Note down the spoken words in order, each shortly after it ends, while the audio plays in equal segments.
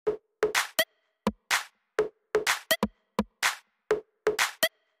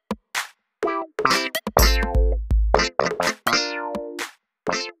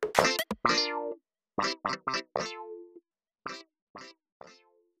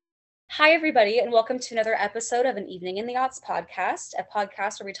Hi, everybody, and welcome to another episode of An Evening in the Aughts podcast, a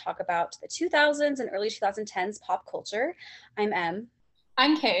podcast where we talk about the 2000s and early 2010s pop culture. I'm Em.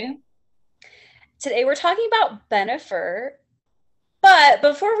 I'm Kay. Today we're talking about Bennifer, but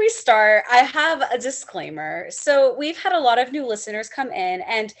before we start, I have a disclaimer. So we've had a lot of new listeners come in,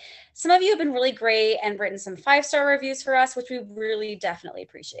 and some of you have been really great and written some 5-star reviews for us, which we really definitely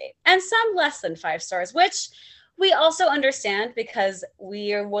appreciate, and some less than 5 stars, which we also understand because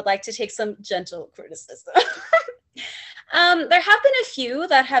we would like to take some gentle criticism. There have been a few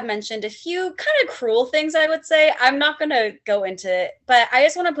that have mentioned a few kind of cruel things, I would say. I'm not going to go into it, but I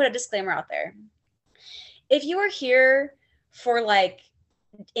just want to put a disclaimer out there. If you are here for like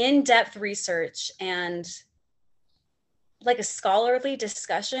in-depth research and like a scholarly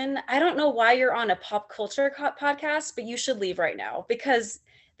discussion, I don't know why you're on a pop culture podcast, but you should leave right now because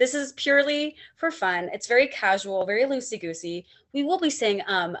this is purely for fun. It's very casual, very loosey-goosey. We will be saying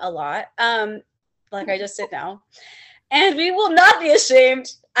a lot, like I just did now. And we will not be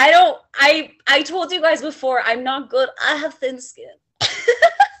ashamed. I told you guys before, I'm not good. I have thin skin.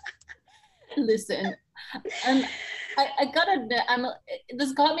 Listen, I gotta admit,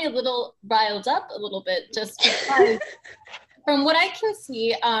 this got me a little riled up a little bit just because from what I can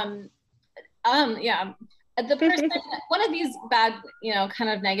see, the person, one of these bad, kind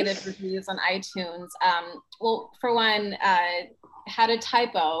of negative reviews on iTunes, well, for one, had a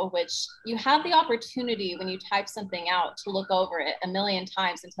typo, which you have the opportunity when you type something out to look over it a million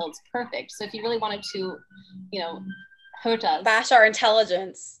times until it's perfect. So if you really wanted to, hurt us, bash our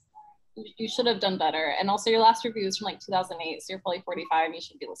intelligence, you should have done better. And also your last review is from like 2008, so you're probably 45. You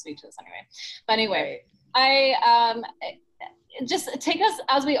should be listening to this anyway. But anyway, right. Just take us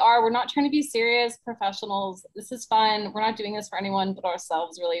as we are. We're not trying to be serious professionals. This is fun. We're not doing this for anyone but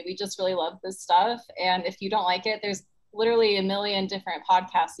ourselves, really. We just really love this stuff. And if you don't like it, there's literally a million different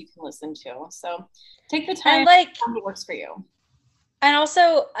podcasts you can listen to. So take the time, and it works for you. And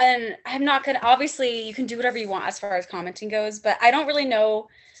also, and I'm not gonna, obviously you can do whatever you want as far as commenting goes, but I don't really know.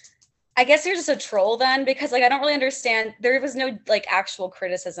 I guess you're just a troll then, because like I don't really understand. There was no like actual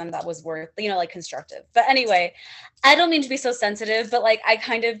criticism that was worth, like constructive. But anyway, I don't mean to be so sensitive, but like I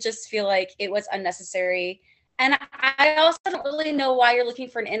kind of just feel like it was unnecessary. And I also don't really know why you're looking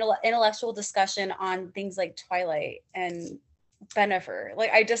for an intellectual discussion on things like Twilight and Bennifer.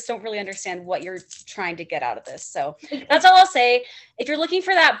 Like I just don't really understand what you're trying to get out of this. So that's all I'll say. If you're looking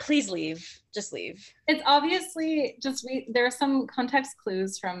for that, please leave. Just leave. It's obviously just there are some context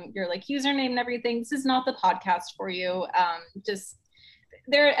clues from your like username and everything. This is not the podcast for you. Just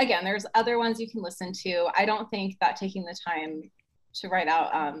there's other ones you can listen to. I don't think that taking the time to write out,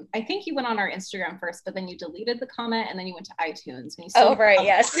 I think you went on our Instagram first, but then you deleted the comment and then you went to iTunes. When you right,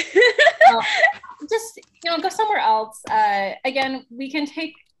 yes. Just go somewhere else. Again, we can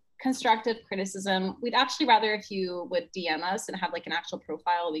take constructive criticism. We'd actually rather if you would DM us and have like an actual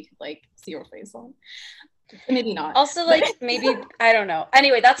profile we could like see your face on. Maybe not. Also, like maybe I don't know.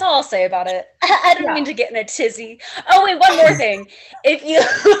 Anyway, that's all I'll say about it. I don't mean to get in a tizzy. Oh wait, one more thing. If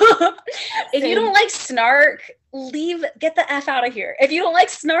you don't like snark, leave. Get the F out of here. If you don't like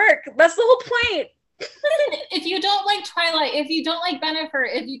snark, that's the whole point. If you don't like Twilight, if you don't like Bennifer,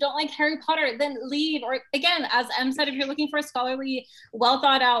 if you don't like Harry Potter, then leave. Or again, as Em said, if you're looking for a scholarly, well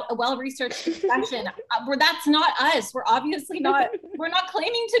thought out, well-researched discussion, that's not us. We're obviously not, we're not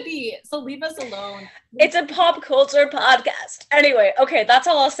claiming to be. So leave us alone. It's a pop culture podcast. Anyway, okay, that's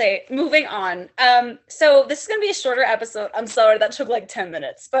all I'll say. Moving on. So this is going to be a shorter episode. I'm sorry, that took like 10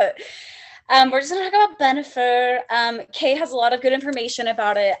 minutes, but we're just going to talk about Bennifer. Kay has a lot of good information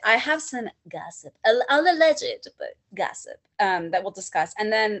about it. I have some gossip, alleged, but gossip that we'll discuss.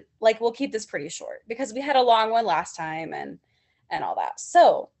 And then like we'll keep this pretty short because we had a long one last time and all that.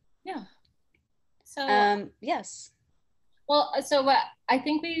 So, yeah. So, yes. Well, so what I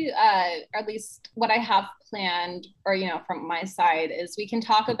think we, or at least what I have planned, or, from my side is we can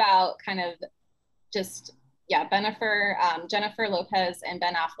talk about kind of just, Bennifer, Jennifer Lopez and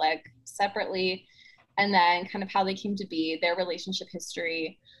Ben Affleck separately, and then kind of how they came to be, their relationship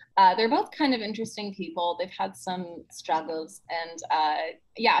history. They're both kind of interesting people. They've had some struggles, and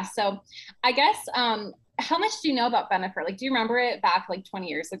so I guess, how much do you know about Bennifer? Like, do you remember it back like 20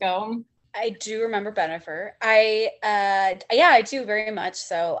 years ago? I do remember Bennifer. I do very much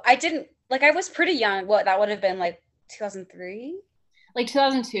so. I didn't, like, I was pretty young. What, that would have been like 2003? Like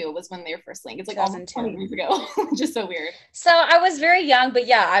 2002 was when they were first linked. It's like almost 20 years ago. Just so weird. So I was very young, but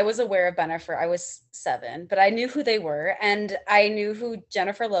yeah, I was aware of Bennifer. I was 7, but I knew who they were, and I knew who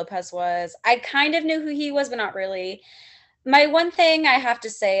Jennifer Lopez was. I kind of knew who he was, but not really. My one thing I have to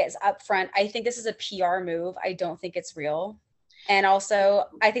say is up front, I think this is a PR move. I don't think it's real. And also,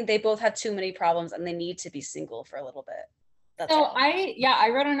 I think they both have too many problems and they need to be single for a little bit. That's So all. I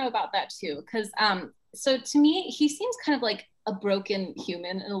wrote a note about that too, because so to me he seems kind of like a broken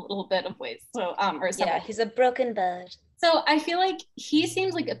human in a little bit of ways. So or Yeah, several. he's a broken bud. So I feel like he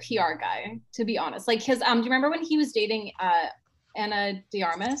seems like a PR guy, to be honest. Like his do you remember when he was dating Anna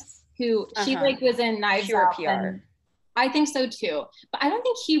Diarmas, who she Uh-huh. like was in Knives Pure Out, PR. and I think so too. But I don't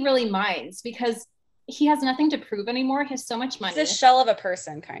think he really minds because he has nothing to prove anymore. He has so much He's a money. shell of a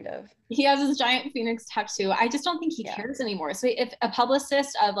person, kind of. He has this giant phoenix tattoo. I just don't think he Yeah. cares anymore. So if a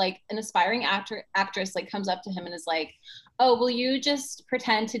publicist of like an aspiring actress like comes up to him and is like, "Oh, will you just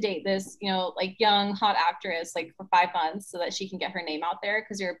pretend to date this, like young hot actress like for 5 months so that she can get her name out there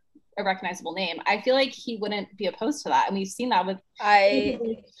because you're a recognizable name?" I feel like he wouldn't be opposed to that, and we've seen that with. I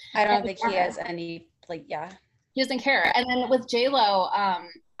I don't think he has any like yeah. He doesn't care. And then with J Lo,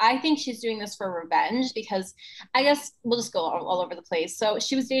 I think she's doing this for revenge because I guess we'll just go all over the place. So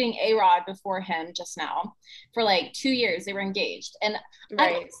she was dating A Rod before him just now for like 2 years. They were engaged, and I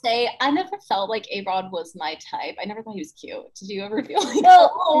Right. would say I never felt like A Rod was my type. I never thought he was cute. Did you ever feel like,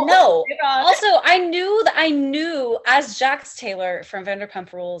 Well, oh, no. A-Rod? Also, I knew, as Jax Taylor from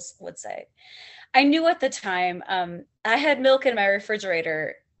Vanderpump Rules would say, I knew at the time I had milk in my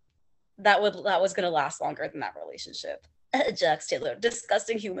refrigerator that was going to last longer than that relationship. Jax Taylor,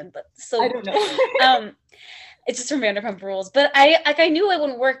 disgusting human, but I so don't know. um it's just from Vanderpump Rules. But I knew it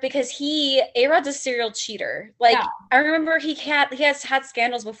wouldn't work because A Rod's a serial cheater. Like Yeah. I remember he has had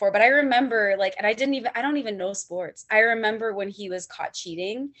scandals before, but I remember like, and I don't even know sports. I remember when he was caught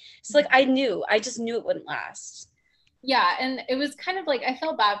cheating. So like I just knew it wouldn't last. Yeah, and it was kind of like I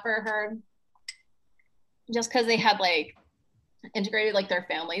felt bad for her just because they had like integrated like their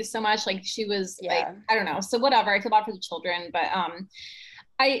families so much. Like she was like, Yeah. I don't know. So whatever. I feel bad for the children, but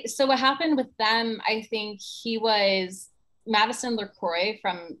so what happened with them, I think he was Madison LaCroix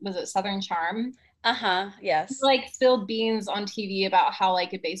from, was it Southern Charm? Uh-huh. He, Yes. like spilled beans on TV about how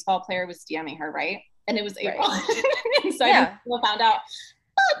like a baseball player was DMing her, right? And it was April. Right. And so I think Yeah. people found out.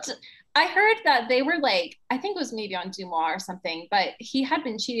 But I heard that they were like, I think it was maybe on Dumois or something, but he had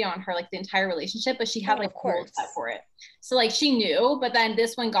been cheating on her like the entire relationship, but she had Oh, like of rules set course. for it. So like she knew, but then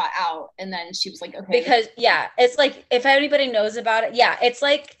this one got out, and then she was like, okay, Because yeah, it's like if anybody knows about it, yeah, it's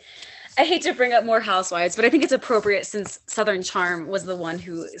like I hate to bring up more housewives, but I think it's appropriate since Southern Charm was the one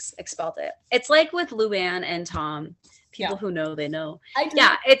who expelled it. It's like with Luann and Tom. yeah, People who know, they know. I do.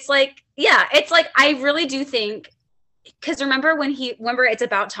 Yeah, it's like I really do think, because remember it's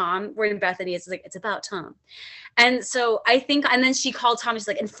about Tom, where Bethany is like, it's about Tom. And so I think, and then she called Tom, she's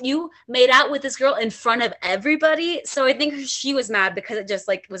like, and you made out with this girl in front of everybody. So I think she was mad because it just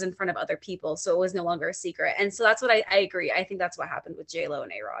like was in front of other people. So it was no longer a secret. And so that's what I agree. I think that's what happened with J-Lo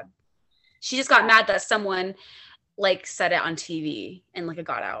and A-Rod. She just got mad that someone like said it on TV and like it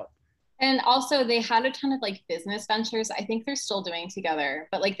got out. And also, they had a ton of like business ventures. I think they're still doing together,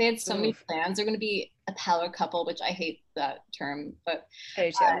 but like they had so many Oof, plans. They're going to be a power couple, which I hate that term, but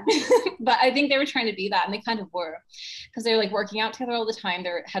I do too. but I think they were trying to be that, and they kind of were, because they were like working out together all the time. They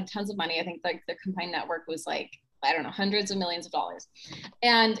had tons of money. I think like their combined network was like, I don't know, hundreds of millions of dollars,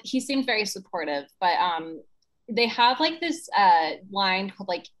 and he seemed very supportive. But they have like this line called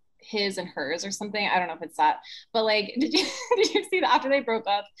like his and hers or something. I don't know if it's that, but like, did you see that after they broke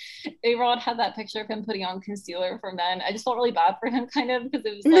up, A-Rod had that picture of him putting on concealer for men? I just felt really bad for him, kind of, because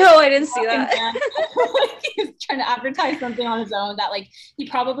it was like, No, I didn't see that. like, he was trying to advertise something on his own that like he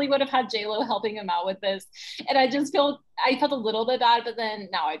probably would have had J-Lo helping him out with this, and I felt a little bit bad, but then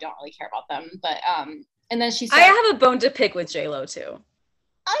now I don't really care about them. But and then she I said, have a bone to pick with J-Lo too.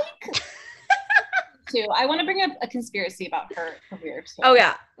 I too. I want to bring up a conspiracy about her career too. Oh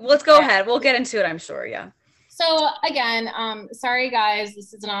yeah, let's go ahead. We'll get into it, I'm sure. Yeah. So again, sorry guys,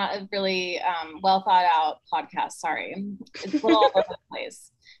 this is not a really well thought out podcast. Sorry, it's a little all over the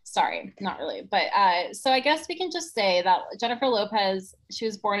place. Sorry, not really. But so I guess we can just say that Jennifer Lopez, she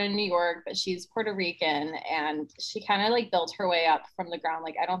was born in New York, but she's Puerto Rican, and she kind of like built her way up from the ground.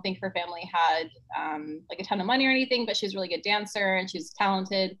 Like I don't think her family had like a ton of money or anything, but she was a really good dancer and she was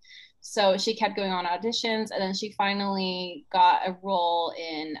talented. So she kept going on auditions, and then she finally got a role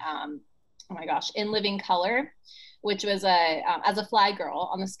in oh my gosh, in Living Color, which was as a fly girl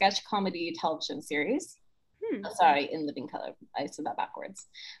on the sketch comedy television series. Sorry, in Living Color, I said that backwards.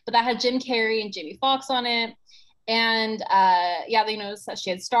 But that had Jim Carrey and Jamie Foxx on it. And yeah, they noticed that she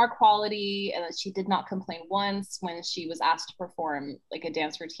had star quality and that she did not complain once when she was asked to perform like a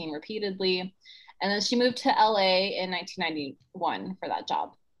dance routine repeatedly. And then she moved to LA in 1991 for that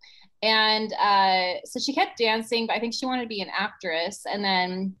job. And so she kept dancing, but I think she wanted to be an actress. And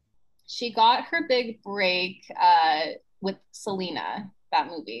then she got her big break with Selena, that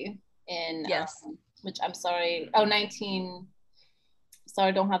movie in Yes. which I'm sorry, 19. So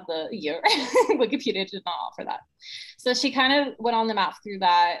I don't have the year. Wikipedia did not offer that. So she kind of went on the map through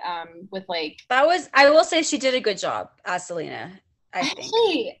that with like. That was, I will say she did a good job as Selena, I think.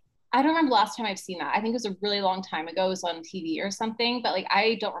 Actually, I don't remember last time I've seen that. I think it was a really long time ago. It was on TV or something, but like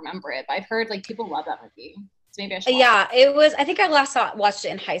I don't remember it. But I've heard like people love that movie. So maybe I should watch Yeah, it was, I think I watched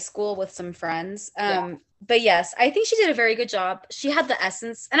it in high school with some friends. it. Yeah. But yes, I think she did a very good job. She had the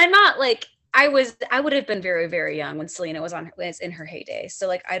essence, and I'm not like, I would have been very, very young when Selena was in her heyday. So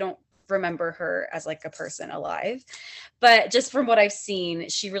like I don't remember her as like a person alive. But just from what I've seen,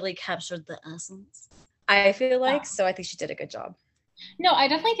 she really captured the essence, I feel Yeah. like. So I think she did a good job. No, I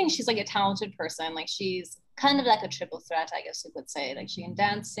definitely think she's like a talented person. Like she's kind of like a triple threat, I guess you would say. Like she can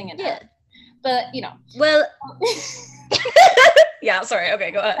dance, sing, and Yeah. act. But you know. Well, yeah, sorry.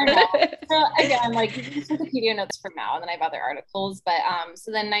 Okay, go ahead. So again, like these Wikipedia notes from now, and then I have other articles. But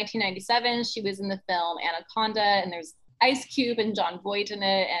so then 1997, she was in the film Anaconda, and there's Ice Cube and John Voight in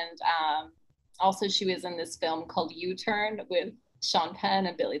it, and also she was in this film called U-Turn with Sean Penn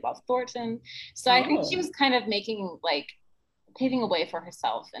and Billy Bob Thornton. So I think she was kind of making like paving a way for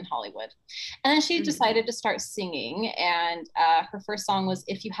herself in Hollywood. And then she decided to start singing, and her first song was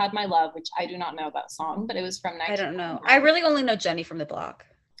If You Had My Love, which I do not know that song, but it was from I don't know. I really only know Jenny from the Block.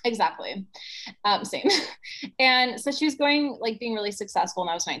 Exactly. Same. And so she was going, like, being really successful, and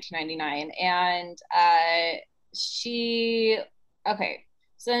that was 1999. And okay.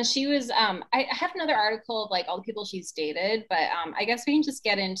 So then she was, I have another article of like all the people she's dated, but I guess we can just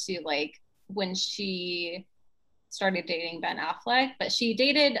get into like when she started dating Ben Affleck, but she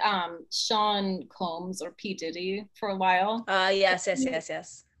dated Sean Combs or P. Diddy for a while. Yes.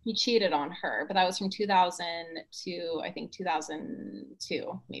 He cheated on her, but that was from 2000 to I think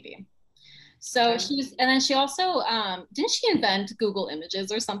 2002 maybe. So she was, and then she also didn't she invent Google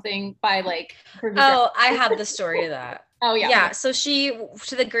Images or something by like her. Oh, I have the story of that. Oh yeah. Yeah. So she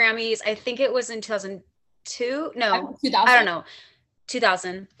to the Grammys, I think it was in 2002. No, 2000. I don't know.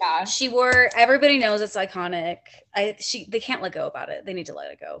 2000. Yeah. She wore, everybody knows it's iconic. They can't let go about it. They need to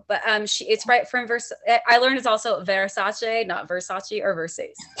let it go. But it's right from I learned it's also Versace, not Versace or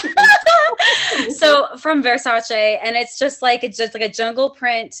Versace. So from Versace, and it's just like a jungle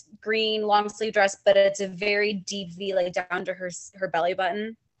print green long sleeve dress, but it's a very deep V, like down to her belly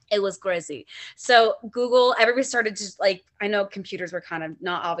button. It was crazy. So Google, everybody started to like, I know computers were kind of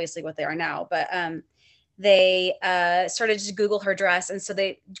not obviously what they are now, but they started to Google her dress, and so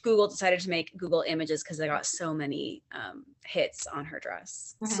Google decided to make Google Images because they got so many hits on her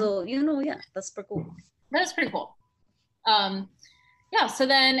dress. So yeah, that's pretty cool. That is pretty cool. Yeah, so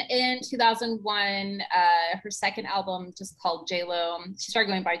then in 2001, her second album, just called J-Lo, she started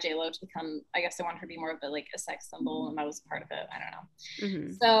going by J-Lo to become, I guess they wanted her to be more of a sex symbol, and that was part of it. I don't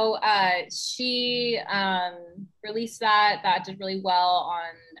know. So she released that did really well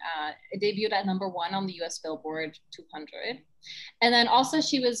on, it debuted at #1 on the US Billboard 200. And then also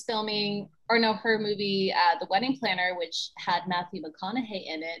she was filming, her movie, The Wedding Planner, which had Matthew McConaughey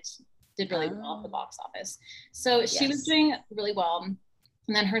in it, did really well at the box office. So she was doing really well.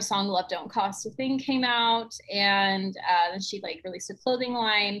 And then her song Love Don't Cost a Thing came out, and then she like released a clothing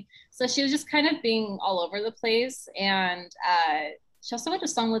line. So she was just kind of being all over the place. And she also had a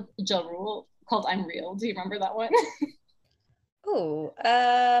song with Ja Rule called I'm Real. Do you remember that one? Oh,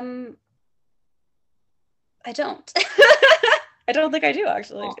 I don't. I don't think I do,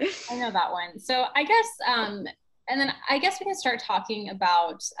 actually. Well, I know that one. So I guess and then I guess we can start talking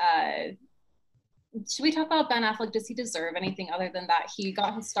about, should we talk about Ben Affleck? Does he deserve anything other than that? He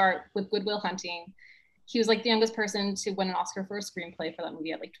got his start with Good Will Hunting. He was like the youngest person to win an Oscar for a screenplay for that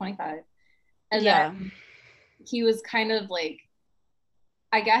movie at like 25. And then he was kind of like,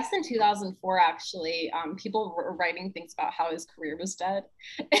 I guess in 2004, actually, people were writing things about how his career was dead.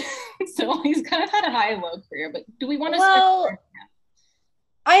 So he's kind of had a high and low career, but do we want to start?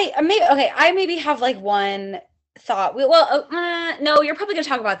 I maybe have like one thought. No, you're probably going to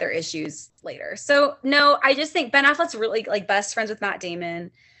talk about their issues later. So no, I just think Ben Affleck's really like best friends with Matt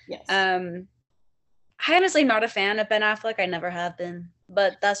Damon. Yes. I honestly am not a fan of Ben Affleck. I never have been,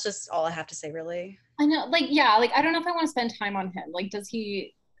 but that's just all I have to say, really. I know, like, yeah, like, I don't know if I want to spend time on him. Like, does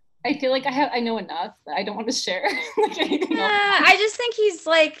he, I feel like I know enough that I don't want to share like anything else. I just think he's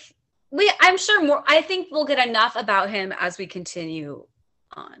like, I'm sure more, I think we'll get enough about him as we continue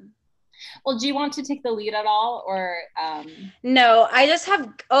on. Well, do you want to take the lead at all, or No, I just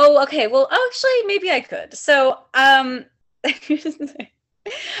have, okay, well, actually, maybe I could. So, I'm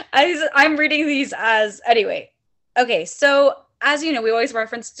reading these as, anyway. Okay, so, as you know, we always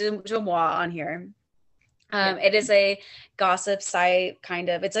reference Demois on here. Yeah. It is a gossip site, kind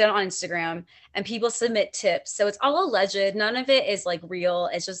of. It's on Instagram, and people submit tips. So it's all alleged. None of it is like real.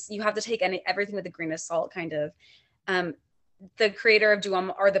 It's just you have to take everything with a grain of salt, kind of. Um, the creator of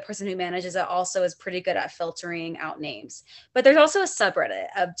Duom, or the person who manages it, also is pretty good at filtering out names. But there's also a subreddit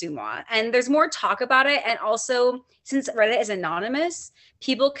of Dumois, and there's more talk about it. And also, since Reddit is anonymous,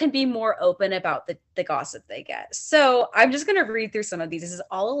 people can be more open about the gossip they get. So I'm just gonna read through some of these. This is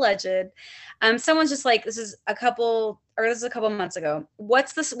all alleged. Someone's just like, this is a couple months ago.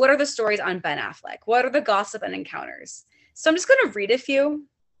 What's this? What are the stories on Ben Affleck? What are the gossip and encounters? So I'm just gonna read a few.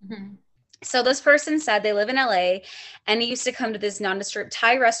 Mm-hmm. So this person said they live in LA, and he used to come to this nondescript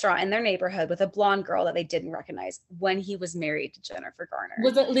Thai restaurant in their neighborhood with a blonde girl that they didn't recognize when he was married to Jennifer Garner.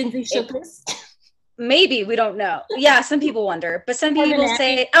 Was it Lindsay It, Shookus? maybe, we don't know. Yeah, some people wonder, but some people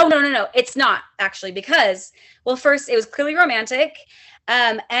say, oh, no, it's not actually, because, well, first it was clearly romantic,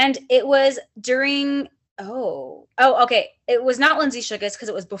 and it was during okay. It was not Lindsay Shookus because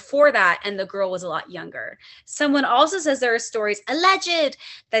it was before that, and the girl was a lot younger. Someone also says there are stories alleged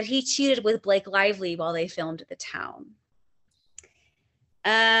that he cheated with Blake Lively while they filmed The Town.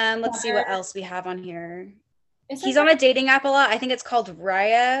 Let's see what else we have on here. He's on a dating app a lot. I think it's called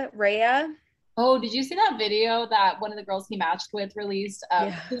Raya. Oh, did you see that video that one of the girls he matched with released?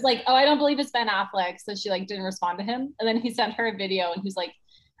 Yeah. He was like, "Oh, I don't believe it's Ben Affleck," so she like didn't respond to him, and then he sent her a video, and he's like,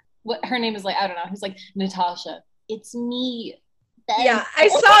 "What?" Her name is like, I don't know. He's like, "Natasha, it's me." Ben. Yeah, I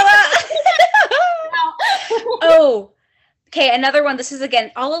saw that. Oh, okay. Another one. This is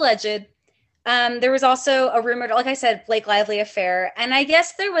again all alleged. There was also a rumored, like I said, Blake Lively affair, and I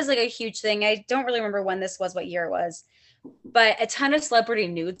guess there was like a huge thing. I don't really remember when this was, what year it was, but a ton of celebrity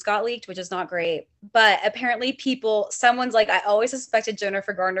nudes got leaked, which is not great. But apparently someone's like, I always suspected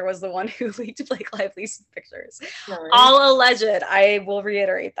Jennifer Garner was the one who leaked Blake Lively's pictures. Really? All alleged. I will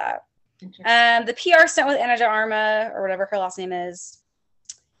reiterate that. The PR stunt with Anna de Arma, or whatever her last name is.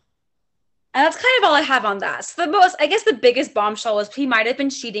 And that's kind of all I have on that. So I guess the biggest bombshell was he might have been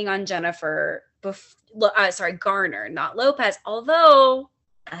cheating on Jennifer, Garner, not Lopez, although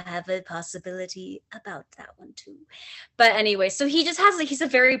I have a possibility about that one too. But anyway, so he's a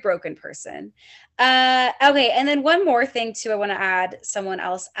very broken person. Okay, and then one more thing too I want to add. Someone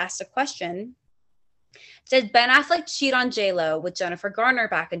else asked a question. Did Ben Affleck cheat on J-Lo with Jennifer Garner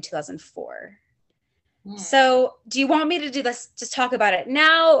back in 2004? So do you want me to do this, just talk about it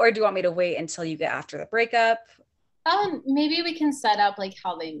now, or do you want me to wait until you get after the breakup? Maybe we can set up like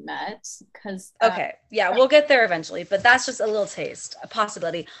how they met, because okay, yeah, we'll get there eventually, but that's just a little taste, a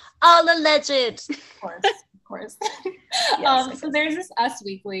possibility, all alleged. Of course. Yes, so there's this Us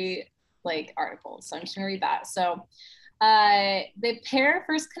Weekly like article, so I'm just gonna read that. So the pair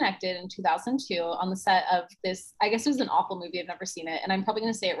first connected in 2002 on the set of this, I guess it was an awful movie, I've never seen it, and I'm probably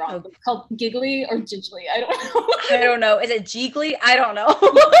going to say it wrong. It's called Giggly or Jiggly. I don't know. I don't know. Is it Jiggly? I don't know.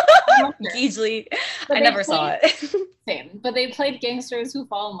 Giggly. I never saw it. Same. But they played gangsters who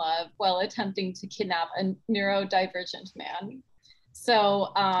fall in love while attempting to kidnap a neurodivergent man.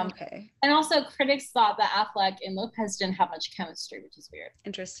 So, okay. And also critics thought that Affleck and Lopez didn't have much chemistry, which is weird.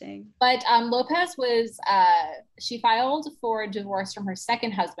 Interesting. But Lopez she filed for divorce from her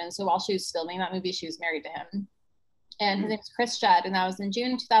second husband. So while she was filming that movie, she was married to him. And his name is Chris Judd, and that was in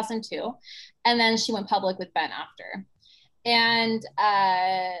June 2002. And then she went public with Ben after. And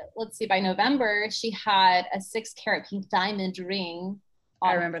let's see, by November, she had a 6-carat pink diamond ring.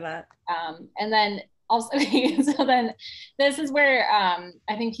 I remember that. And then also, so then this is where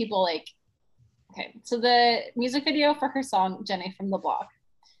I think people like, okay, so the music video for her song, Jenny from the Block,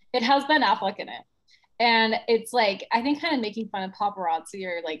 it has Ben Affleck in it. And it's like, I think kind of making fun of paparazzi,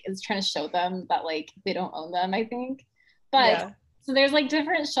 or like is trying to show them that like they don't own them, I think. But yeah. So there's like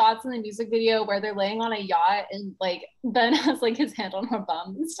different shots in the music video where they're laying on a yacht and like Ben has like his hand on her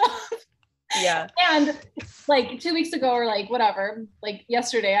bum and stuff. Yeah. And like 2 weeks ago, or like whatever, like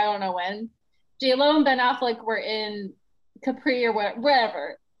yesterday, I don't know when, J-Lo and Ben Affleck were in Capri or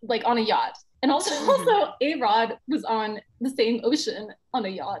wherever, like on a yacht. And also A-Rod was on the same ocean on a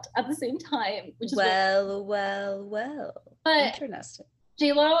yacht at the same time, which is well. But interesting.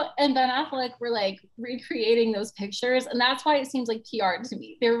 J-Lo and Ben Affleck were like recreating those pictures, and that's why it seems like PR to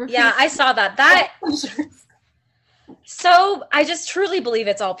me. They were I saw that. So I just truly believe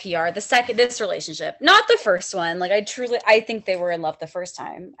it's all PR. This relationship, not the first one. Like I think they were in love the first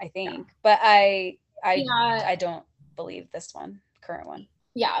time. I think, but I don't believe this current one.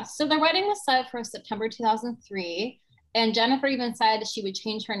 Yeah. So their wedding was set for September 2003. And Jennifer even said she would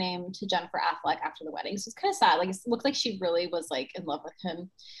change her name to Jennifer Affleck after the wedding. So it's kind of sad. Like it looked like she really was like in love with him.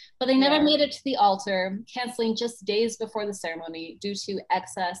 But they never made it to the altar, canceling just days before the ceremony due to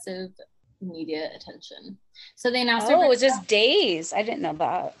excessive media attention. So they announced Oh, it was just days. I didn't know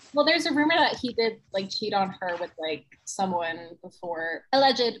that. well, there's a rumor that he did like cheat on her with like someone before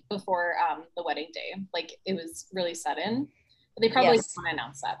alleged before the wedding day. Like it was really sudden. But they probably Yes. didn't want to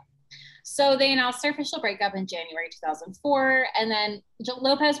announce that. So they announced their official breakup in January 2004, and then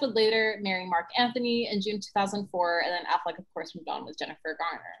Lopez would later marry Mark Anthony in June 2004, and then Affleck, of course, moved on with Jennifer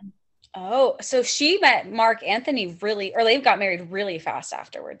Garner. Oh, so she met Mark Anthony really, or they got married really fast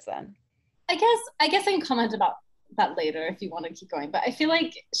afterwards then. I guess I can comment about that later if you want to keep going. But I feel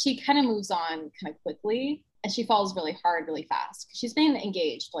like she kind of moves on kind of quickly and she falls really hard, really fast. She's been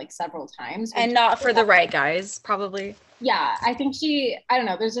engaged like several times. And not for the right guys, probably. Yeah, I think I don't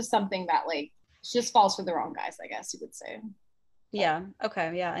know, there's just something that like she just falls for the wrong guys, I guess you would say. Yeah.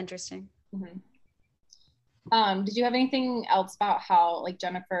 Okay. Yeah. Interesting. Mm-hmm. Did you have anything else about how like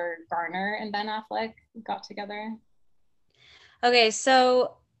Jennifer Garner and Ben Affleck got together? Okay,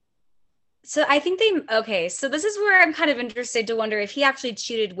 so I think so this is where I'm kind of interested to wonder if he actually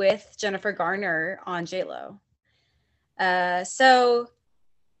cheated with Jennifer Garner on JLo. So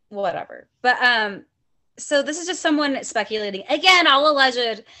whatever. But so this is just someone speculating. Again, all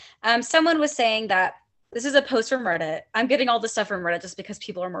alleged. Someone was saying that this is a post from Reddit. I'm getting all this stuff from Reddit just because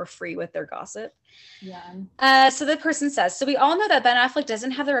people are more free with their gossip. Yeah. So the person says, so we all know that Ben Affleck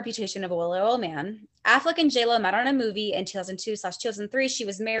doesn't have the reputation of a loyal man. Affleck and JLo met on a movie in 2002/2003. She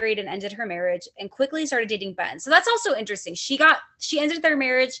was married and ended her marriage and quickly started dating Ben. So that's also interesting. She ended their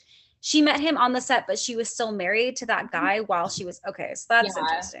marriage. She met him on the set, but she was still married to that guy while she was okay. So that's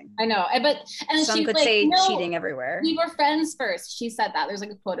interesting. I know. And some could say cheating everywhere. We were friends first. She said that. There's like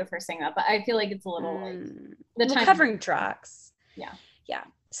a quote of her saying that, but I feel like it's a little like the time covering tracks. Yeah. Yeah.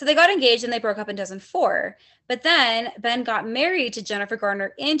 So they got engaged and they broke up in 2004. But then Ben got married to Jennifer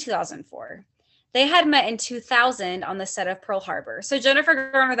Garner in 2004. They had met in 2000 on the set of Pearl Harbor. So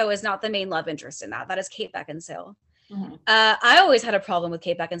Jennifer Garner, though, is not the main love interest in that. That is Kate Beckinsale. Mm-hmm. I always had a problem with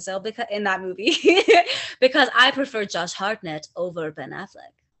Kate Beckinsale because in that movie because I prefer Josh Hartnett over Ben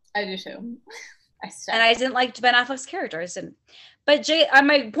Affleck. I do too. And I didn't like Ben Affleck's character. But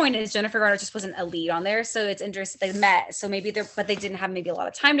my point is Jennifer Garner just wasn't a lead on there, so it's interesting they met. So maybe but they didn't have maybe a lot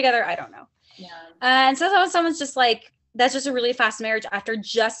of time together. I don't know. Yeah. And so someone's just like, that's just a really fast marriage after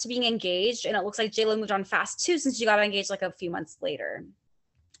just being engaged, and it looks like JLo moved on fast too since she got engaged like a few months later.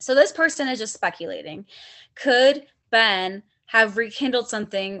 So this person is just speculating. Could Ben have rekindled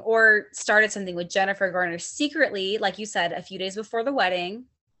something or started something with Jennifer Garner secretly, like you said, a few days before the wedding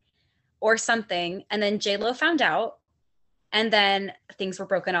or something, and then JLo found out, and then things were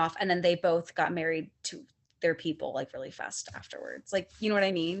broken off, and then they both got married to their people like really fast afterwards. Like, you know what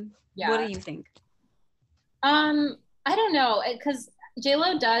I mean? Yeah. What do you think? I don't know, because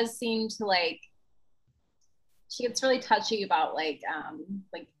JLo does seem to like, she gets really touchy about like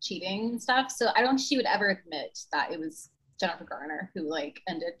cheating and stuff. So I don't think she would ever admit that it was Jennifer Garner who like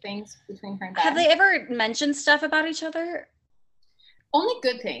ended things between her and Ben. Have they ever mentioned stuff about each other? Only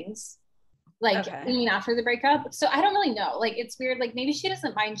good things. Like, okay. I mean, after the breakup. So I don't really know. Like, it's weird. Like, maybe she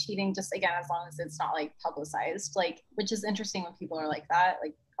doesn't mind cheating just, again, as long as it's not, like, publicized. Like, which is interesting when people are like that,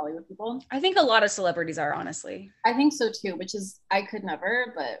 like Hollywood people. I think a lot of celebrities are, honestly. I think so, too, which is, I could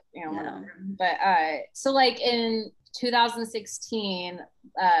never, but, you know, whatever. But, so, like, in 2016,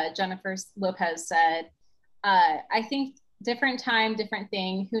 Jennifer Lopez said, I think different time, different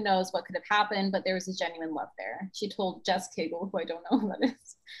thing. Who knows what could have happened, but there was a genuine love there. She told Jess Cable, who I don't know who that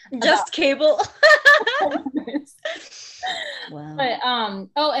is. Just Cable. Wow. But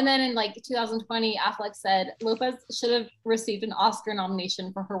and then in like 2020, Affleck said Lopez should have received an Oscar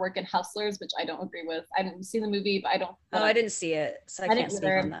nomination for her work in Hustlers, which I don't agree with. I didn't see the movie, but I don't. I didn't see it, so I can't speak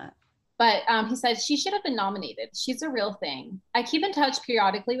on that. But he said she should have been nominated. She's a real thing. I keep in touch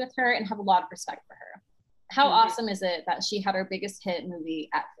periodically with her and have a lot of respect for her. How awesome is it that she had her biggest hit movie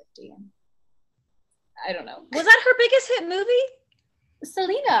at 50? I don't know. Was that her biggest hit movie?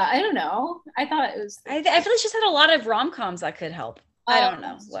 Selena, I don't know. I thought it was. I feel like she's had a lot of rom-coms that could help. I don't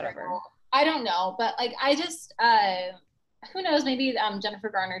know. Whatever. I don't know, but like I just who knows? Maybe Jennifer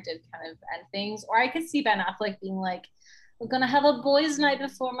Garner did kind of end things, or I could see Ben Affleck being like, "We're gonna have a boys' night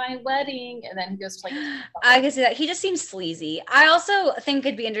before my wedding," and then he goes to like. I can see that. He just seems sleazy. I also think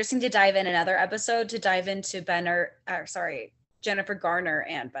it'd be interesting to dive in another episode to dive into Jennifer Garner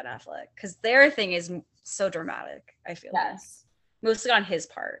and Ben Affleck, because their thing is so dramatic. I feel like. Mostly on his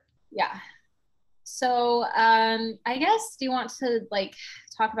part. Yeah. So I guess, do you want to like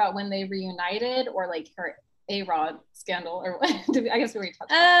talk about when they reunited or like her A-Rod scandal or what? I guess we already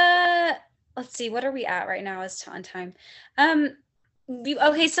touched on. Let's see, what are we at right now as on time?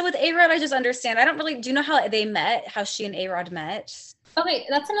 Okay, so with A-Rod, I just understand. I don't really, do you know how they met? How she and A-Rod met? Okay,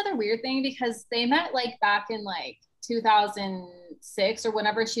 that's another weird thing because they met like back in like 2006 or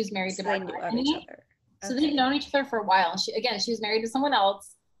whenever she was married to So they Mark knew of each Anthony. other. So they've Okay. known each other for a while. She was married to someone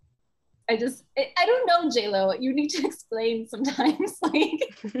else. I don't know, J Lo. You need to explain sometimes. Like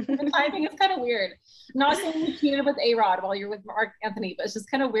the timing is kind of weird. I'm not saying you cheated with A Rod while you're with Mark Anthony, but it's just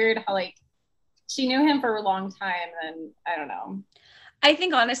kind of weird how like she knew him for a long time, and I don't know. I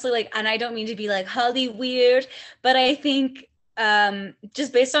think honestly, like, and I don't mean to be like Holly weird, but I think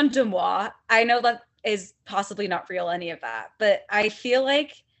just based on Demois, I know that is possibly not real, any of that, but I feel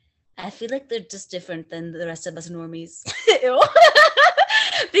like they're just different than the rest of us normies.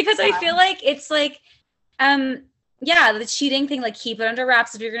 Because I feel Yeah, like it's like, um, yeah, the cheating thing, like keep it under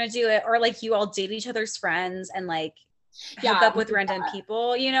wraps if you're gonna do it, or like you all date each other's friends and like hook yeah, up with random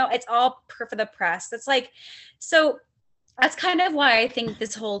people, it's all for the press. It's like, so that's kind of why I think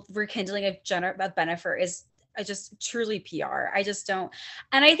this whole rekindling of Bennifer is just truly PR. I just don't,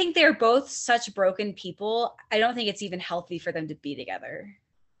 and I think they're both such broken people. I don't think it's even healthy for them to be together.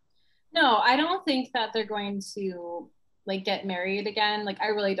 no, I don't think that they're going to like get married again. Like I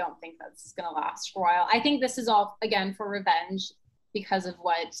really don't think that's gonna last for a while. I think this is all again for revenge because of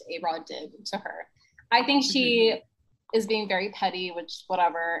what A Rod did to her. I think Mm-hmm. she is being very petty, which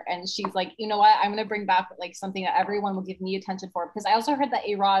whatever. And she's like, you know what? I'm gonna bring back like something that everyone will give me attention for. Because I also heard that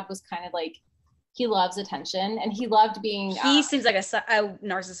A Rod was kind of like he loves attention and he loved being He seems like a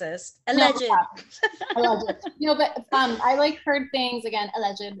narcissist. no, Alleged. alleged. But I like heard things again,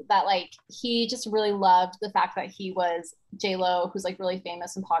 alleged, that like he just really loved the fact that he was J Lo, who's like really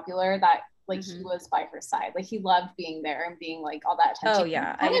famous and popular. That like he Mm-hmm. was by her side. Like he loved being there and being like all that Oh attention. He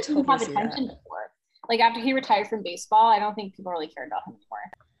yeah, I kind could of didn't totally have see that. attention before. Like after he retired from baseball, I don't think people really cared about him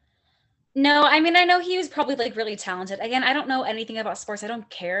anymore. No, I mean I know he was probably like really talented. Again, I don't know anything about sports. I don't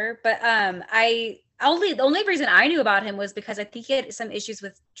care, but the only reason I knew about him was because I think he had some issues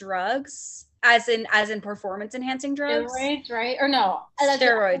with drugs, as in performance enhancing drugs. Steroids, right? Or no, alleged,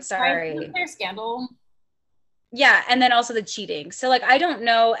 Steroids, right? Wasn't sorry. there a scandal? Yeah, and then also the cheating. So like I don't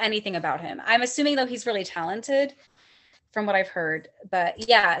know anything about him. I'm assuming though he's really talented from what I've heard. But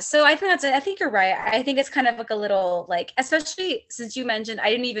yeah, so I think that's it. I think you're right. I think it's kind of like a little like, especially since you mentioned I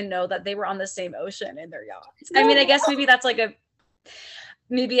didn't even know that they were on the same ocean in their yachts. I mean, I No, guess maybe that's like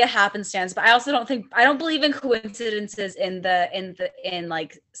maybe a happenstance, but I don't believe in coincidences in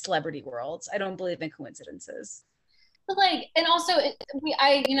like celebrity worlds. I don't believe in coincidences. but like, and also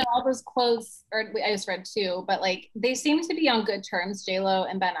all those quotes, or I just read too, but like they seem to be on good terms, J Lo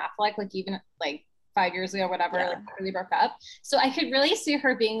and Ben Affleck, like even like 5 years ago, whatever, like Yeah. after they broke up. So I could really see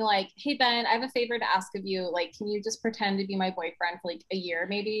her being like, "Hey Ben, I have a favor to ask of you. Like, can you just pretend to be my boyfriend for like a year?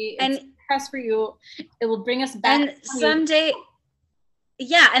 Maybe it's And press for you. It will bring us back." and someday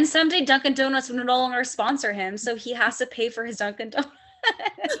yeah, and someday Dunkin' Donuts will no longer sponsor him, so he has to pay for his Dunkin' Donuts.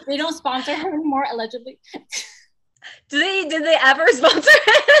 They don't sponsor her anymore, allegedly. Did they ever sponsor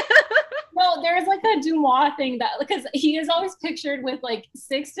him? No, there's like a Dumois thing that because he is always pictured with like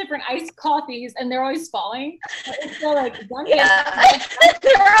 6 different iced coffees and they're always falling. So like Dunkin', Yeah.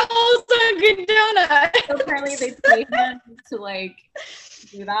 They're all Dunkin' so Donuts. apparently they pay him to like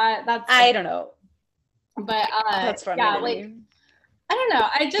do that. That's I don't know. but That's funny yeah, to like me. I don't know.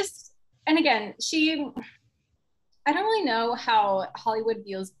 I just and again, I don't really know how Hollywood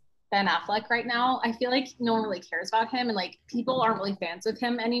views Ben Affleck right now. I feel like no one really cares about him and like people aren't really fans of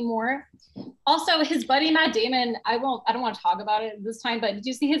him anymore. Also, his buddy Matt Damon, I don't want to talk about it this time, but did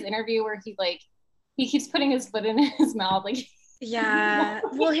you see his interview where he keeps putting his foot in his mouth like Yeah.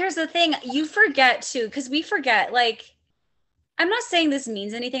 Well, here's the thing. You forget too, because we forget, like, I'm not saying this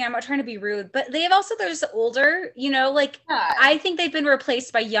means anything. I'm not trying to be rude, but they're just older, like yeah, I think they've been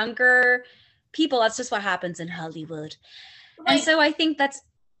replaced by younger people. That's just what happens in Hollywood. And like so I think that's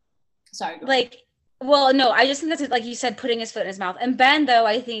sorry, go ahead. like, well, no, I just think that's like you said, putting his foot in his mouth. And Ben, though,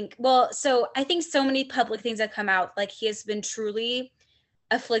 I think, well, so I think so many public things that come out, like he has been truly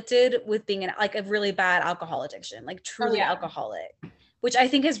afflicted with being like a really bad alcohol addiction, like Oh truly yeah. alcoholic, which I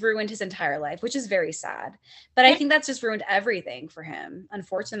think has ruined his entire life, which is very sad. But I think that's just ruined everything for him,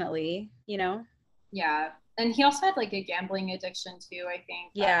 unfortunately. Yeah. And he also had like a gambling addiction too, I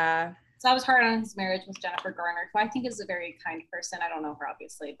think. Yeah. So I was hard on his marriage with Jennifer Garner, who I think is a very kind person. I don't know her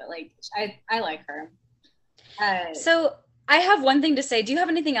obviously, but like I like her. So I have one thing to say. Do you have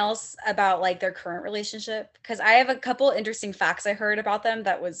anything else about like their current relationship? Because I have a couple interesting facts I heard about them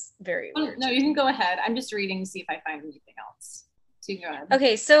that was very weird No, to you can me. go ahead. I'm just reading to see if I find anything else. So you can go ahead.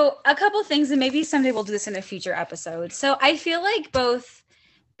 Okay, so a couple things, and maybe someday we'll do this in a future episode. So I feel like both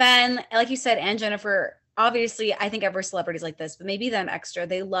Ben, like you said, and Jennifer obviously I think every celebrity's like this, but maybe them extra.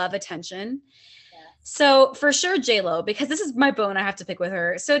 They love attention. So for sure, J Lo, because this is my bone I have to pick with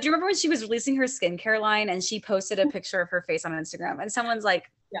her. So do you remember when she was releasing her skincare line and she posted a picture of her face on Instagram and someone's like,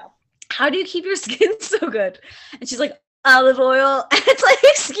 Yeah. how do you keep your skin so good? And she's like, olive oil. And it's like,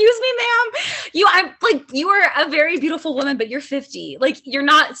 excuse me, ma'am. I'm like, you are a very beautiful woman, but you're 50. Like, you're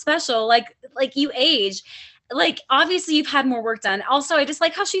not special. Like you age. Like, obviously you've had more work done. Also, I just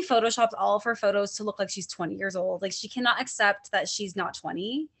like how she photoshopped all of her photos to look like she's 20 years old. Like, she cannot accept that she's not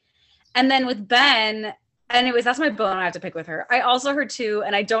 20. And then with Ben, anyways, that's my bone I have to pick with her. I also heard too,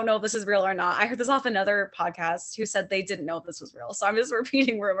 and I don't know if this is real or not. I heard this off another podcast who said they didn't know if this was real. So I'm just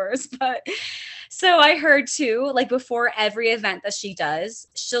repeating rumors. But so I heard too, like before every event that she does,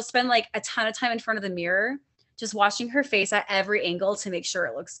 she'll spend like a ton of time in front of the mirror, just watching her face at every angle to make sure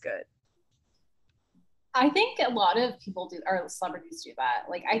it looks good. I think a lot of people do, or celebrities do that.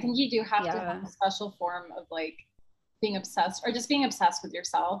 Like, I think you do have to have a special form of like being obsessed or just being obsessed with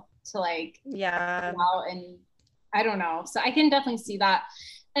yourself to like, wow. And I don't know. So I can definitely see that.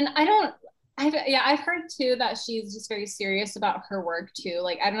 And I've heard too that she's just very serious about her work too.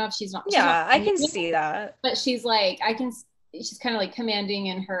 Like, I don't know if she's not. I can see that. But she's like, she's kind of like commanding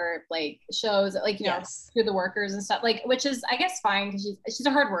in her like shows, like, you know, through the workers and stuff, like, which is, I guess, fine because she's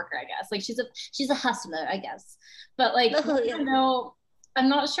a hard worker, I guess. Like, she's a hustler, I guess. But like, you know, I'm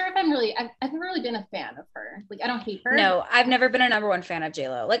not sure if I've never really been a fan of her. Like, I don't hate her. No, I've never been a number one fan of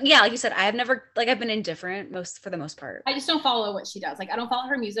JLo. Like, yeah, like you said, I've been indifferent for the most part. I just don't follow what she does. Like, I don't follow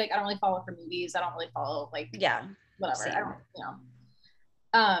her music. I don't really follow her movies. I don't really follow like, whatever. Same. I don't, you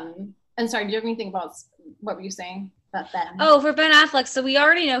know. And sorry, do you have anything about, what were you saying about Ben? Oh, for Ben Affleck. So we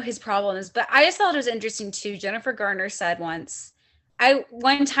already know his problems, but I just thought it was interesting too. Jennifer Garner said once,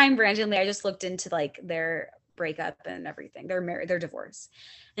 one time randomly, I just looked into like their breakup and everything. They're married, they're divorced.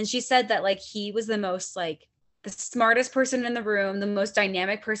 And she said that like he was the most like the smartest person in the room, the most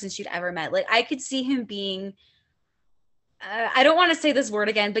dynamic person she'd ever met. Like I could see him being I don't want to say this word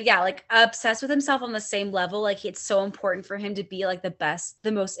again, but yeah, like obsessed with himself on the same level. Like it's so important for him to be like the best,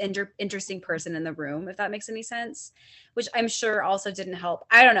 the most interesting person in the room, if that makes any sense, which I'm sure also didn't help.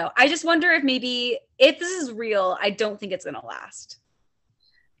 I don't know. I just wonder if maybe if this is real, I don't think it's going to last.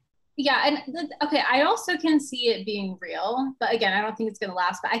 Yeah, and okay, I also can see it being real, but again, I don't think it's gonna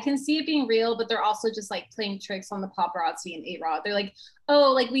last. But I can see it being real, but they're also just like playing tricks on the paparazzi and A-Rod. They're like,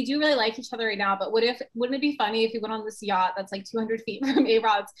 oh, like we do really like each other right now, but wouldn't it be funny if we went on this yacht that's like 200 feet from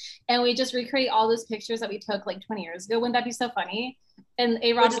A-Rod's and we just recreate all those pictures that we took like 20 years ago? Wouldn't that be so funny? And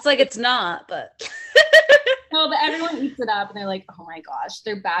A-Rod, it's like it's not, but no, but everyone eats it up and they're like, oh my gosh,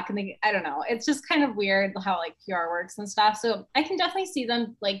 they're back. And I don't know. It's just kind of weird how like PR works and stuff. So I can definitely see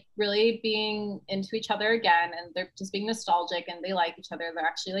them like really being into each other again. And they're just being nostalgic and they like each other. They're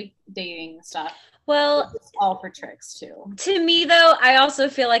actually like dating and stuff. Well, it's all for tricks too. To me though, I also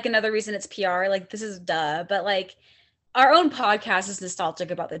feel like another reason it's PR, like this is duh, but like our own podcast is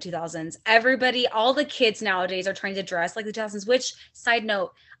nostalgic about the 2000s. Everybody, all the kids nowadays are trying to dress like the 2000s, which side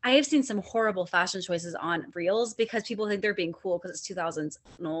note, I have seen some horrible fashion choices on Reels because people think they're being cool because it's 2000s.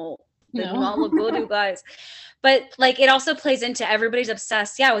 No, they do not look good, you guys. But like it also plays into everybody's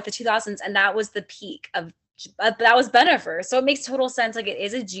obsessed, with the 2000s. And that was the peak of that was Bennifer. So it makes total sense. Like it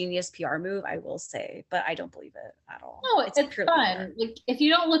is a genius PR move, I will say, but I don't believe it at all. No, it's fun. Like if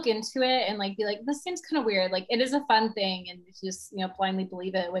you don't look into it and like be like, this seems kind of weird. Like it is a fun thing and just, blindly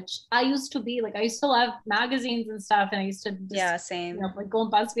believe it, which I used to be. Like I used to love magazines and stuff. And I used to just, same. Like go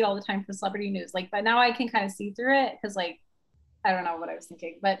on BuzzFeed all the time for celebrity news. Like, but now I can kind of see through it because like, I don't know what I was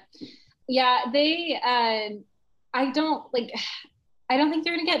thinking. But yeah, I don't think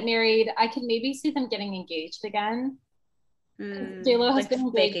they're gonna get married. I could maybe see them getting engaged again. J-Lo has been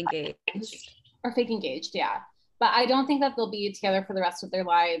engaged. Fake engaged, yeah. But I don't think that they'll be together for the rest of their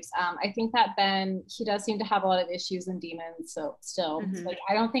lives. I think that Ben, he does seem to have a lot of issues and demons. So still, like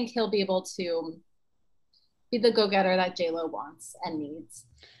I don't think he'll be able to be the go-getter that J-Lo wants and needs.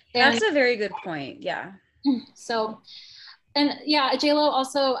 That's a very good point. Yeah. So. And yeah, J-Lo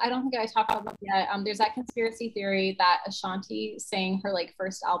also, I don't think I talked about that yet. There's that conspiracy theory that Ashanti sang her like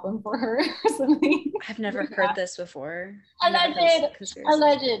first album for her or something. I've never heard this before.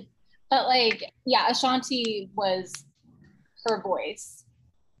 Alleged. But like, yeah, Ashanti was her voice.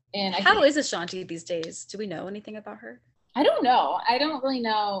 And how is Ashanti these days? Do we know anything about her? I don't know. I don't really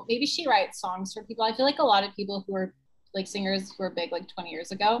know. Maybe she writes songs for people. I feel like a lot of people who are like singers who were big like 20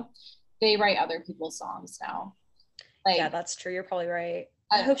 years ago, they write other people's songs now. Like, yeah, that's true. You're probably right.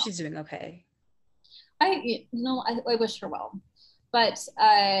 I hope she's doing okay. I wish her well. But so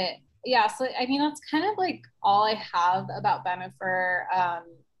I mean, that's kind of like all I have about Bennifer.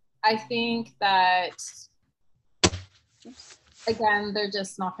 I think that again, they're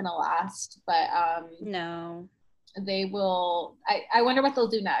just not going to last. But No. they will. I wonder what they'll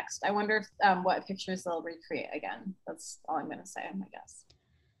do next. I wonder if, what pictures they'll recreate again. That's all I'm going to say, I guess.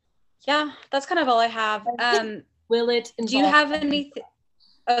 Yeah, that's kind of all I have. Will it Do you involve? have anything?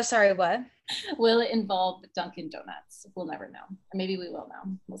 Oh, sorry, what? Will it involve Dunkin' Donuts? We'll never know. Maybe we will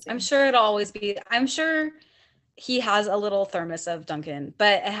know. We'll see. I'm sure it'll always be. I'm sure he has a little thermos of Dunkin',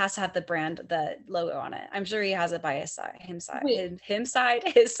 but it has to have the brand, the logo on it. I'm sure he has it by his side, his side.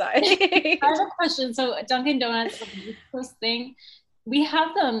 I have a question. So Dunkin' Donuts is the East Coast thing. We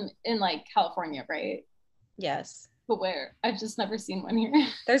have them in like California, right? Yes. But where? I've just never seen one here.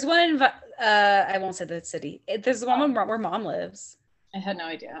 There's one in I won't say the city. There's one where mom lives. I had no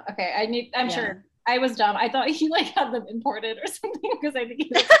idea. Okay, I'm sure I was dumb. I thought he like had them imported or something because I think he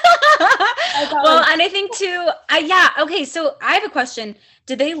was, well, and I think too, yeah, okay, so I have a question.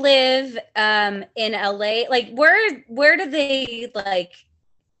 Do they live in LA? Like where do they like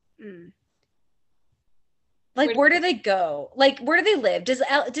where do they go? Like where do they live?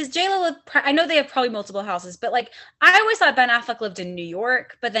 Does J-Lo live I know they have probably multiple houses, but like I always thought Ben Affleck lived in New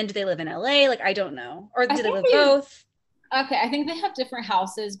York, but then do they live in LA? Like I don't know. Or do they live both? Okay, I think they have different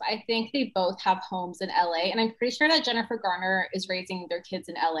houses, but I think they both have homes in LA. And I'm pretty sure that Jennifer Garner is raising their kids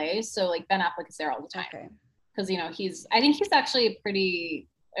in LA. So like Ben Affleck is there all the time. Okay. Because I think he's actually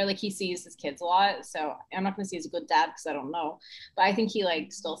or like he sees his kids a lot. So I'm not gonna say he's a good dad because I don't know. But I think he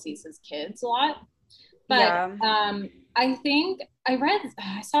like still sees his kids a lot. But yeah. I think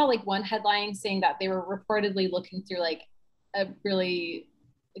I saw like one headline saying that they were reportedly looking through like a really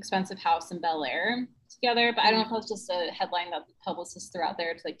expensive house in Bel Air together, but I don't know if that's just a headline that the publicists threw out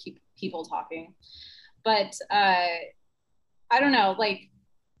there to like keep people talking. But I don't know, like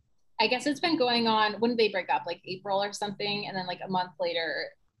I guess it's been going on. When did they break up? Like April or something, and then like a month later,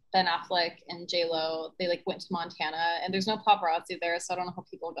 Ben Affleck and J-Lo, they like went to Montana, and there's no paparazzi there, so I don't know how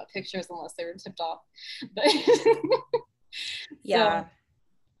people got pictures unless they were tipped off. But yeah, so,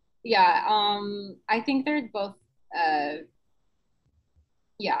 yeah, I think they're both.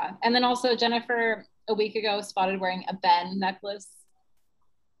 Yeah, and then also Jennifer a week ago spotted wearing a Ben necklace.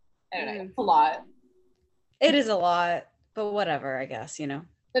 I don't know, it's a lot. It is a lot, but whatever, I guess, you know.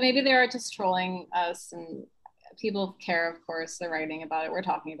 But maybe they are just trolling us, and people care, of course. They're writing about it. We're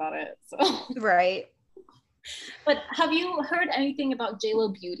talking about it. So right. But have you heard anything about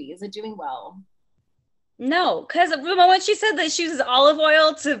JLo Beauty? Is it doing well? No, because the moment she said that she uses olive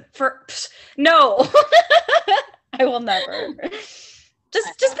oil no, I will never.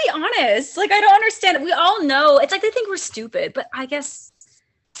 Just be honest. Like, I don't understand. We all know. It's like they think we're stupid, but I guess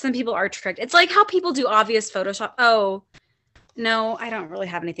some people are tricked. It's like how people do obvious Photoshop. Oh, no, I don't really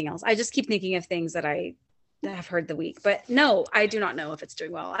have anything else. I just keep thinking of things that I have heard the week. But no, I do not know if it's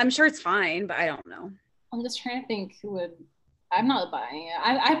doing well. I'm sure it's fine, but I don't know. I'm just trying to think who would. I'm not buying it.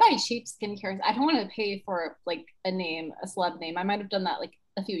 I buy cheap skincare. I don't want to pay for like a celeb name. I might have done that like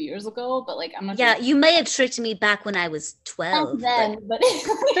a few years ago, but like I'm not. Yeah, you may have tricked me back when I was 12. Then, but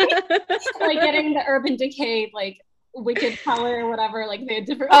like getting the Urban Decay like wicked color or whatever, like they had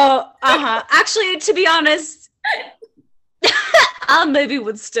different. Oh, actually, to be honest, I maybe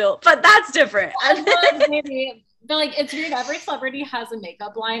would still, but that's different. Maybe. But like it's weird. Every celebrity has a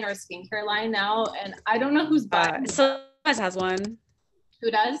makeup line or a skincare line now, and I don't know who's buying. Selena Gomez has one. Who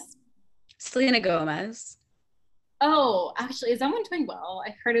does? Selena Gomez. Oh, actually, is that one doing well?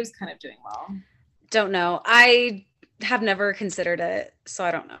 I heard it was kind of doing well. Don't know. I have never considered it, so I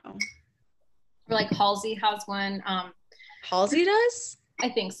don't know. Or like Halsey has one. Halsey does? I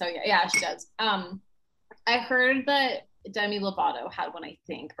think so. Yeah, she does. I heard that Demi Lovato had one. I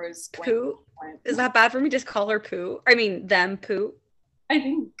think, or Pooh. Is that bad for me? Just call her Pooh. I mean, them Pooh. I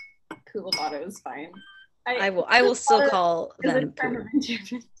think Pooh Lovato is fine. I will still call them Pooh.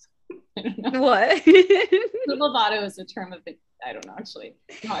 I don't know. What? Pooh Lovato is a term of I don't know actually.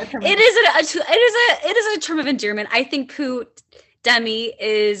 It is a term of endearment. I think Pooh Demi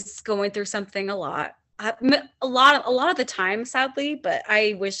is going through something a lot of the time, sadly, but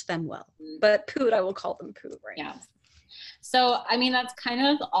I wish them well. But Pooh, I will call them Pooh right now. So, I mean, that's kind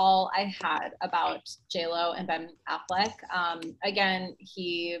of all I had about JLo and Ben Affleck. Again,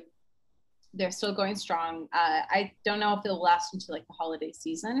 they're still going strong. I don't know if it'll last until like the holiday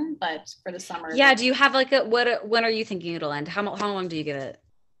season, but for the summer. Yeah. Do you have like when are you thinking it'll end? How long do you give it?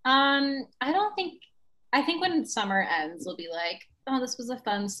 I think when summer ends, we'll be like, oh, this was a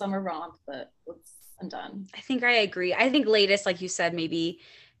fun summer romp, but I'm done. I think I agree. I think latest, like you said, maybe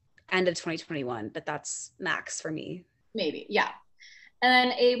end of 2021, but that's max for me. Maybe, yeah.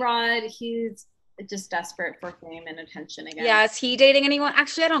 And then A-Rod, he's just desperate for fame and attention again. Yeah, is he dating anyone?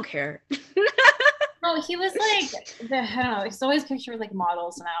 Actually, I don't care. No, No, he was like I don't know. He's always pictured with like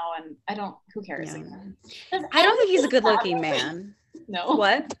models now, and I don't. Who cares? Yeah. Does I don't any think of he's a this good looking matter? man. No.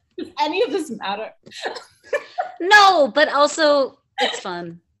 What? Does any of this matter? No, but also it's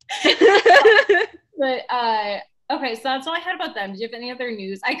fun. But okay, so that's all I had about them. Do you have any other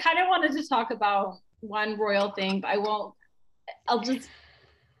news? I kind of wanted to talk about one royal thing, but I won't. I'll just.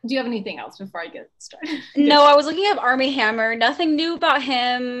 Do you have anything else before I get started? No, I was looking up Army Hammer. Nothing new about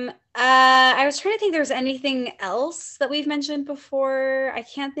him. I was trying to think if there's anything else that we've mentioned before. I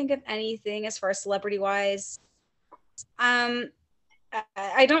can't think of anything as far as celebrity wise. Um,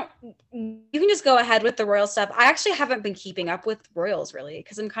 I don't. You can just go ahead with the royal stuff. I actually haven't been keeping up with royals really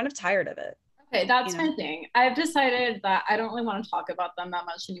because I'm kind of tired of it. Okay, that's You know. my thing. I've decided that I don't really want to talk about them that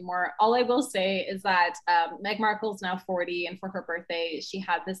much anymore. All I will say is that Meg Markle's now 40, and for her birthday, she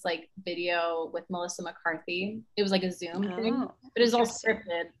had this like video with Melissa McCarthy. It was like a Zoom thing, but it was all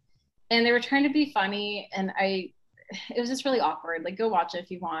scripted, and they were trying to be funny, and it was just really awkward. Like, go watch it if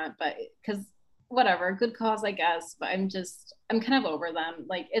you want, but because whatever, good cause, I guess. But I'm kind of over them.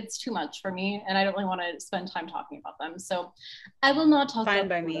 Like, it's too much for me, and I don't really want to spend time talking about them. So, I will not talk Fine about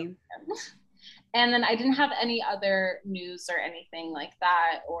by them. me. And then I didn't have any other news or anything like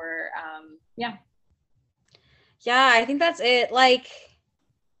that. Or yeah. Yeah, I think that's it. Like,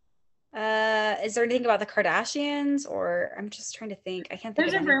 is there anything about the Kardashians? Or I'm just trying to think. I can't think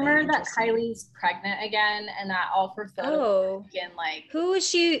There's of a anything rumor that interesting. Kylie's pregnant again, and that all for photos. Oh, Again, like who is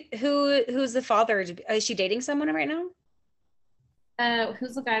she? Who's the father? Is she dating someone right now?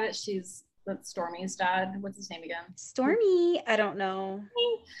 who's the guy that's Stormy's dad? What's his name again? Stormy. I don't know.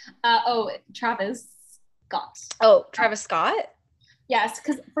 Oh, Travis Scott. Oh, Travis Scott. Yes,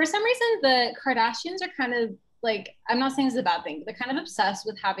 because for some reason the Kardashians are kind of like, I'm not saying it's a bad thing, but they're kind of obsessed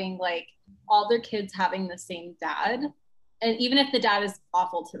with having like all their kids having the same dad, and even if the dad is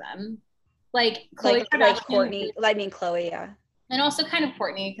awful to them, like Khloe Kardashian, like Courtney. I mean Chloe. Yeah. and also kind of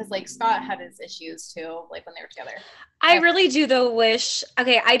Courtney, because like Scott had his issues too, like when they were together. I really do though wish.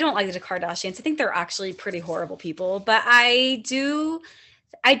 Okay, I don't like the Kardashians. I think they're actually pretty horrible people, but I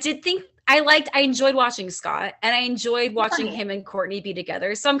did think I enjoyed watching Scott and I enjoyed watching him and Courtney be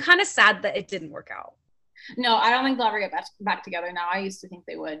together. So I'm kind of sad that it didn't work out. No, I don't think they'll ever get back together now. I used to think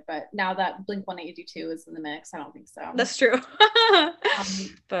they would, but now that Blink 182 is in the mix, I don't think so. That's true.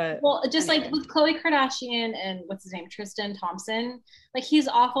 But well, just anyway. Like with Khloe Kardashian and what's his name, Tristan Thompson, like he's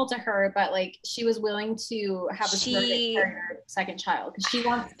awful to her, but like she was willing to have a second child because she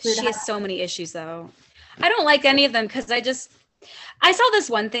wants. She has so many issues though. I don't like any of them because I saw this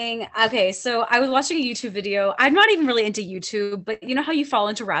one thing. Okay, so I was watching a YouTube video. I'm not even really into YouTube, but you know how you fall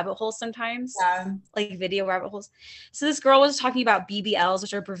into rabbit holes sometimes? Yeah. Like video rabbit holes. So this girl was talking about BBLs,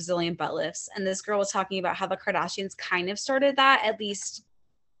 which are Brazilian butt lifts. And this girl was talking about how the Kardashians kind of started that, at least,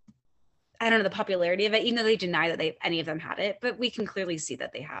 I don't know, the popularity of it, even though they deny that any of them had it. But we can clearly see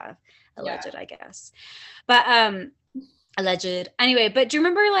that they have. Alleged, I guess. But alleged. Anyway, but do you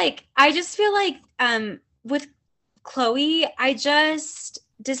remember, like, I just feel like with Khloe, I just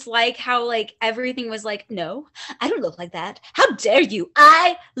dislike how like everything was like, no, I don't look like that. How dare you?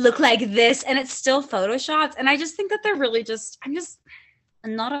 I look like this, and it's still photoshopped. And I just think that they're really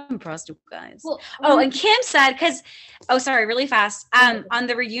I'm not impressed, you guys. Well, and Kim said, sorry, really fast. On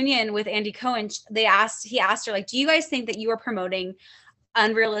the reunion with Andy Cohen, he asked her, like, do you guys think that you are promoting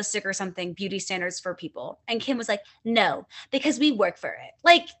unrealistic or something beauty standards for people? And Kim was like, no, because we work for it.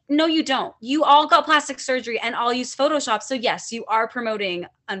 Like, no, you don't. You all got plastic surgery and all use Photoshop. So yes, you are promoting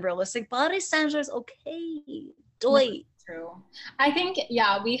unrealistic body standards. Okay. Doy. True. I think,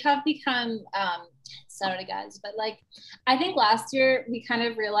 yeah, we have become sorry guys, but like I think last year we kind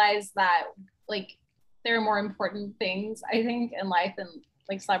of realized that like there are more important things, I think, in life than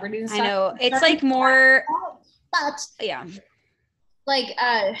like celebrities and stuff. I know. It's like more, but yeah. Like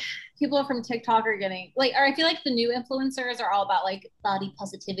people from TikTok are getting like, or I feel like the new influencers are all about like body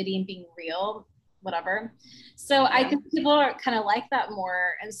positivity and being real, whatever. So I think people are kind of like that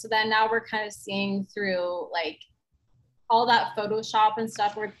more. And so then now we're kind of seeing through like all that Photoshop and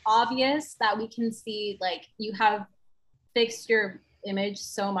stuff where it's obvious that we can see like you have fixed your image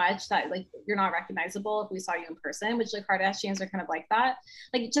so much that like you're not recognizable if we saw you in person, which the Kardashians are kind of like that.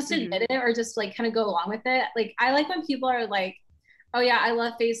 Like just admit it or just like kind of go along with it. Like I like when people are like, oh yeah, I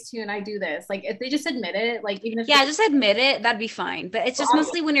love Facetune, I do this. Like if they just admit it, like even if just admit it, that'd be fine. But it's just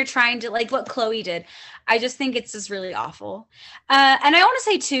mostly when you're trying to, like what Khloe did. I just think it's just really awful. And I want to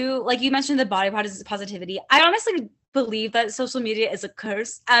say too, like you mentioned the body positivity. I honestly believe that social media is a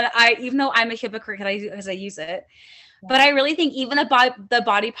curse. And even though I'm a hypocrite because I use it, But I really think even the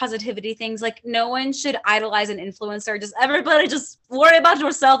body positivity things, like no one should idolize an influencer. Just everybody just worry about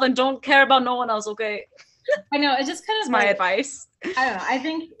yourself and don't care about no one else, okay? I know, it's just kind That's of my like, advice. I don't know. I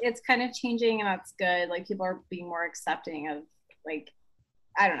think it's kind of changing and that's good. Like people are being more accepting of like,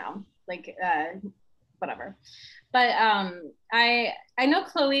 I don't know, like whatever. But I know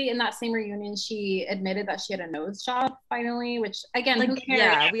Chloe in that same reunion, she admitted that she had a nose job finally, which again, who Like, cares?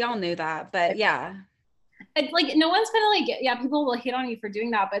 yeah, we all knew that, but yeah. It's like no one's gonna like, yeah, people will hate on you for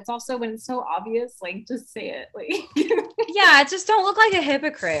doing that, but it's also when it's so obvious, like just say it. Like Yeah, just don't look like a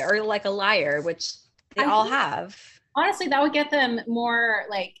hypocrite or like a liar, which they I all think have. honestly that would get them more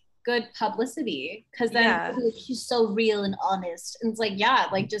like good publicity because then Yeah. like, she's so real and honest. And it's like, yeah,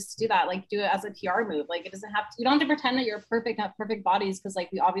 like just do that, like do it as a PR move. Like it doesn't have to, you don't have to pretend that you're perfect, have perfect bodies, because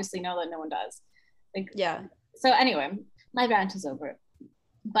like we obviously know that no one does. Like Yeah. so anyway, my rant is over.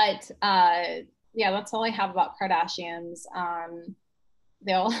 But yeah, that's all I have about Kardashians.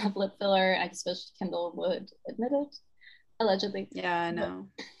 They all have lip filler. I just wish Kendall would admit it, allegedly. Yeah, I But know.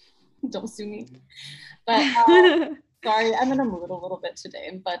 don't sue me. But sorry, I'm in a mood a little bit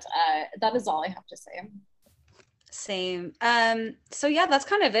today. But that is all I have to say. Same. So yeah, that's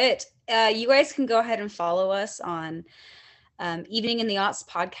kind of it. You guys can go ahead and follow us on Evening in the Aughts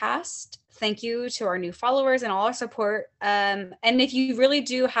podcast. Thank you to our new followers and all our support. And if you really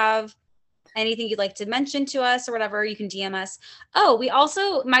do have anything you'd like to mention to us or whatever, you can DM us. Oh, we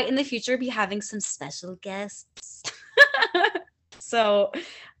also might in the future be having some special guests. So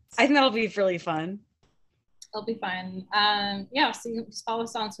I think that'll be really fun. It'll be fun. Yeah, so you just follow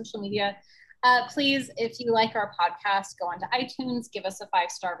us on social media. Please, if you like our podcast, go onto iTunes, give us a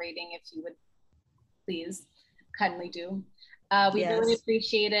 5-star rating if you would please kindly do. We really Yes.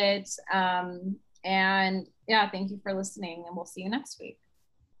 appreciate it. And yeah, thank you for listening, and we'll see you next week.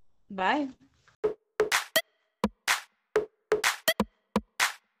 Bye.